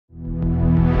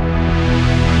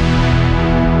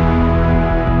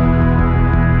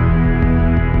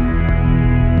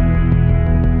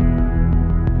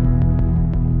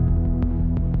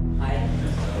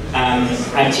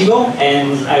I'm Thibaut,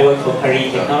 and I work for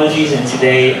Parity Technologies, and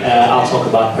today I'll talk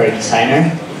about Parity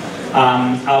Signer.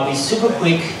 I'll be super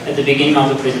quick at the beginning of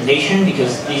the presentation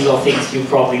because these are things you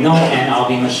probably know, and I'll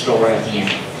be much slower at the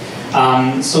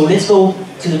end. So let's go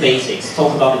to the basics,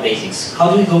 talk about the basics.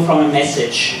 How do we go from a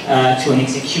message to an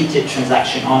executed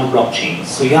transaction on the blockchain?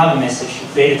 So you have a message, you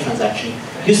create a transaction,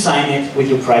 you sign it with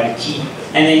your private key,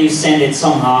 and then you send it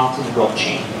somehow to the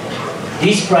blockchain.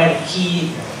 This private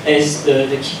key is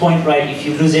the key point, right? If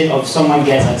you lose it or if someone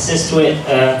gets access to it,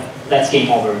 that's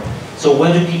game over. So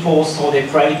where do people store their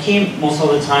private key? Most of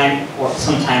the time, or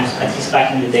sometimes, at least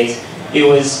back in the days, it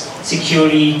was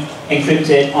securely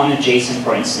encrypted on a JSON,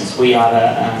 for instance, where you have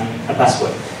a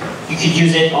password. You could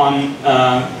use it on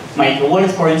micro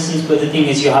wallet, for instance, but the thing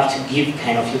is you have to give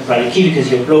kind of your private key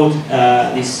because you upload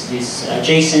this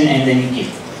JSON and then you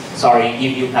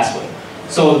give your password.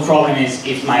 So the problem is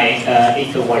if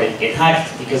the wallet gets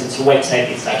hacked, because it's a website,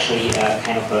 it's actually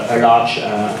kind of a large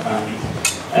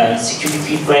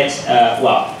security threat,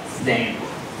 well, then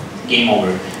game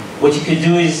over. What you could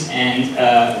do is, and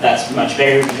that's much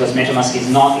better because MetaMask is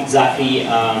not exactly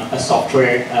a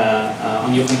software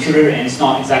on your computer, and it's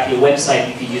not exactly a website.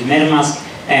 You could use MetaMask,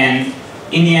 and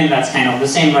in the end, that's kind of the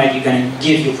same, right? You're going to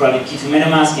give your private key to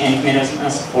MetaMask, and if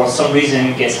MetaMask for some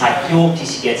reason gets hacked, your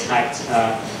PC gets hacked,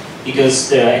 because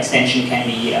the extension can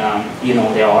be,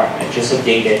 they are just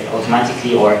updated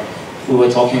automatically, or we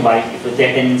were talking about if a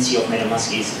dependency of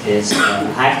MetaMask is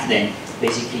hacked, then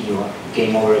basically you're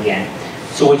game over again.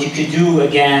 So what you could do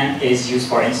again is use,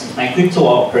 for instance, my crypto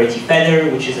or Parity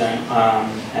Feather, which is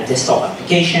a desktop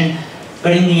application.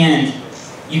 But in the end,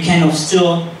 you can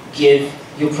still give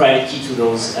your private key to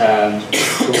those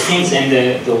things and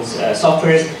those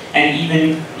softwares. And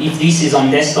even if this is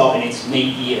on desktop and it's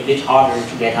maybe a bit harder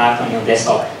to get hacked on your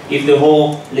desktop, if the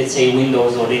whole, let's say,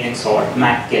 Windows or Linux or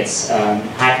Mac gets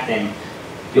hacked, then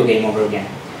you're game over again.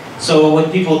 So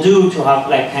what people do to have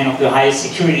like kind of the highest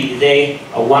security today,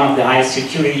 or one of the highest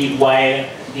security, while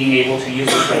being able to use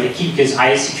the private key, because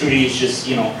highest security is just,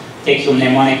 take your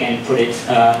mnemonic and put it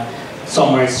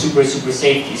somewhere super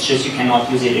safe. It's just you cannot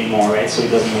use it anymore, right? So it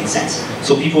doesn't make sense.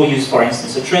 So people use, for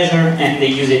instance, a Trezor, and they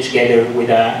use it together with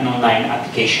an online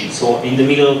application. So in the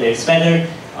middle there's Feather,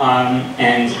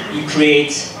 and you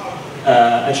create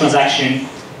a transaction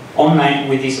online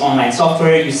with this online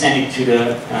software. You send it to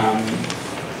the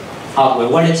hardware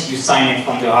wallet, you sign it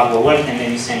from the hardware wallet, and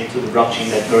then you send it to the blockchain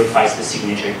that verifies the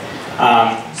signature.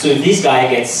 So if this guy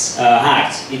gets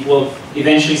hacked, it will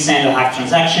eventually send a hacked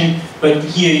transaction, but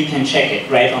here you can check it,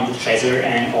 right, on the Trezor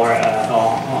and or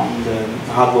on the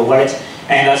hardware wallet,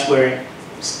 and that's where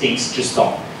things just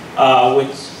stop.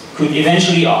 What could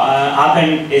eventually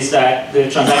happen is that the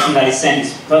transaction that is sent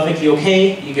is perfectly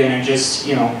okay. You're gonna just,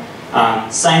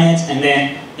 sign it, and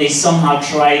then they somehow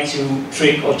try to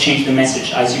trick or change the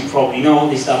message. As you probably know,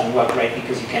 this doesn't work, right,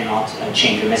 because you cannot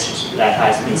change the message that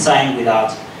has been signed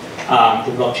without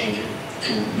the blockchain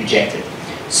to reject it.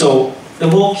 So the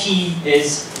whole key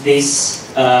is this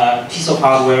piece of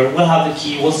hardware. We'll have the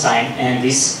key, we'll sign, and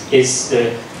this is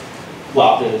the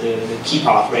key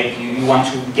part, right? You want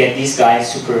to get these guys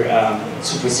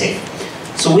super safe.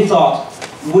 So we thought,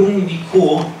 wouldn't it be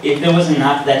cool if there was an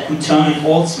app that could turn an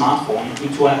old smartphone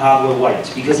into a hardware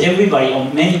wallet? Because everybody,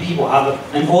 or many people, have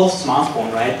an old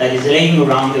smartphone, right, that is laying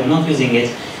around, they're not using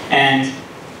it, and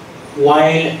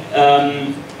while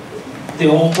the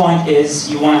whole point is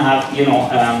you want to have,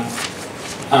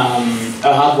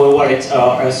 a hardware wallet,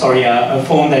 a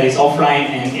phone that is offline,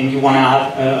 and you want to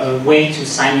have a way to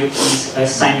sign your keys,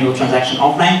 sign your transaction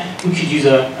offline. We could use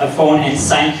a phone and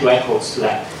sign QR codes to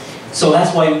that. So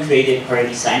that's why we created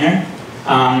Parity Signer.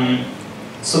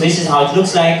 So this is how it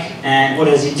looks like, and what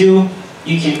does it do?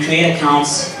 You can create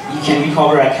accounts, you can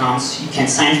recover accounts, you can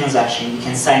sign transactions, you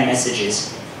can sign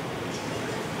messages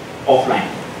offline.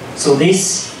 So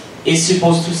this is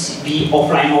supposed to be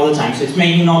offline all the time. So it's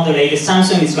maybe not the latest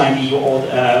Samsung, it's going to be your old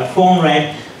phone,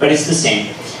 right? But it's the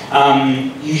same.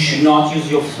 You should not use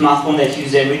your smartphone that you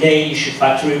use every day. You should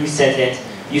factory reset it.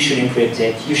 You should encrypt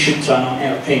it. You should turn on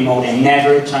airplane mode and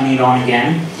never turn it on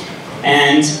again.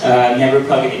 And never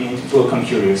plug it into a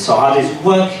computer. So how does it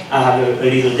work? I have a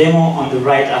little demo. On the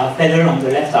right I have Feather, on the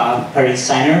left I have Parity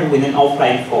Signer with an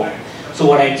offline phone. So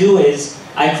what I do is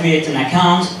I create an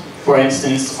account, for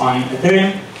instance, on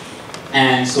Ethereum.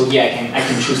 And so I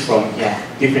can choose from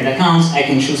different accounts. I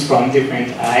can choose from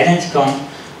different identity accounts.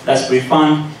 That's pretty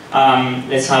fun.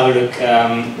 Let's have a look.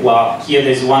 Well, here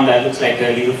there's one that looks like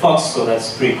a little fox, so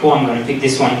that's pretty cool. I'm going to pick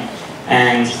this one,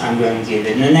 and I'm going to give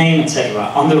it a name,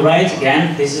 etc. On the right,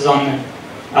 again, this is on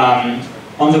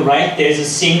the right. There's a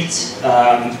synced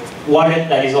wallet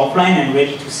that is offline and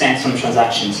ready to send some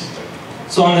transactions.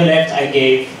 So on the left, I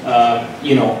gave,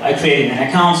 I created an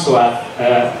account, so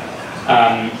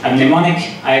I'm mnemonic.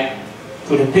 I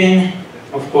put a PIN,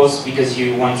 of course, because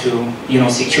you want to,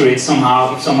 secure it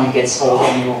somehow. If someone gets hold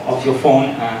of your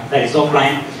phone, that is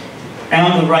offline. And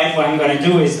on the right, what I'm going to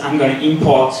do is I'm going to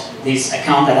import this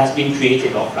account that has been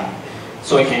created offline.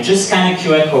 So I can just scan a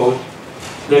QR code.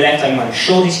 The left, I'm going to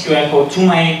show this QR code to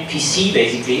my PC,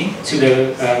 basically, to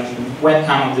the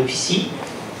webcam of the PC.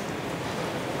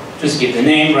 Just give the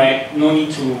name, right? No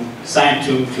need to sign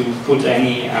to put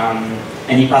any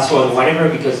password or whatever,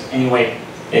 because anyway,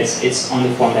 it's on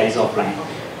the phone that is offline.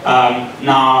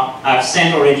 Now I've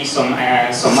sent already some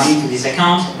money to this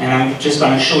account, and I'm just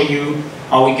going to show you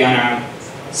how we're going to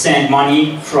send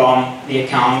money from the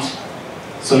account.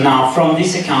 So now from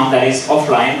this account that is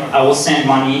offline, I will send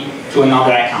money to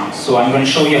another account. So I'm going to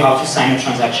show you how to sign a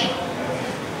transaction.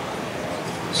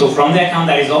 So from the account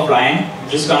that is offline, I'm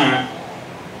just going to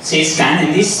say scan,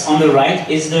 and this on the right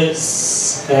is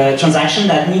the transaction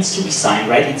that needs to be signed,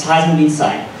 right? It hasn't been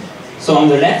signed. So on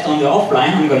the left, on the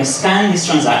offline, I'm going to scan this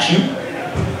transaction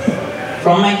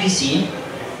from my PC.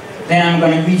 Then I'm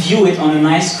going to review it on a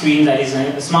nice screen that is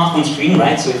a smartphone screen,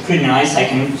 right? So it's pretty nice. I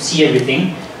can see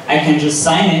everything. I can just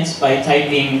sign it by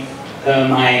typing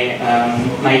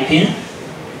my PIN.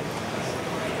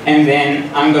 And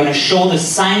then I'm going to show the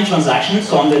signed transaction.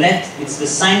 So on the left, it's the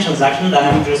signed transaction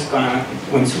that I'm just going to,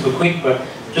 went super quick, but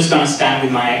just going to scan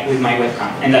with my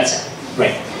webcam. And that's it,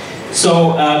 right?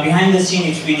 So behind the scene,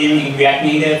 it's written in React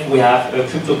Native. We have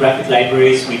cryptographic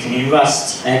libraries written in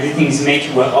Rust. Everything is made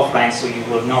to work offline, so you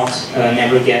will not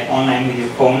never get online with your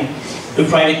phone. The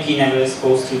private key never is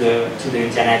exposed to the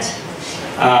internet.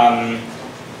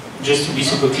 Just to be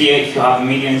super clear, if you have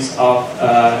millions of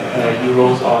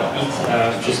euros or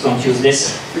ETH, just don't use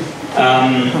this.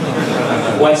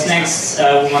 What's next?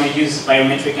 We want to use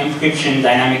biometric encryption,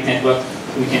 dynamic network.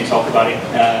 We can talk about it.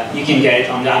 You can get it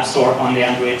on the App Store, on the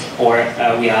Android, or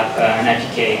we have an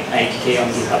APK on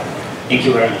GitHub. Thank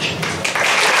you very much.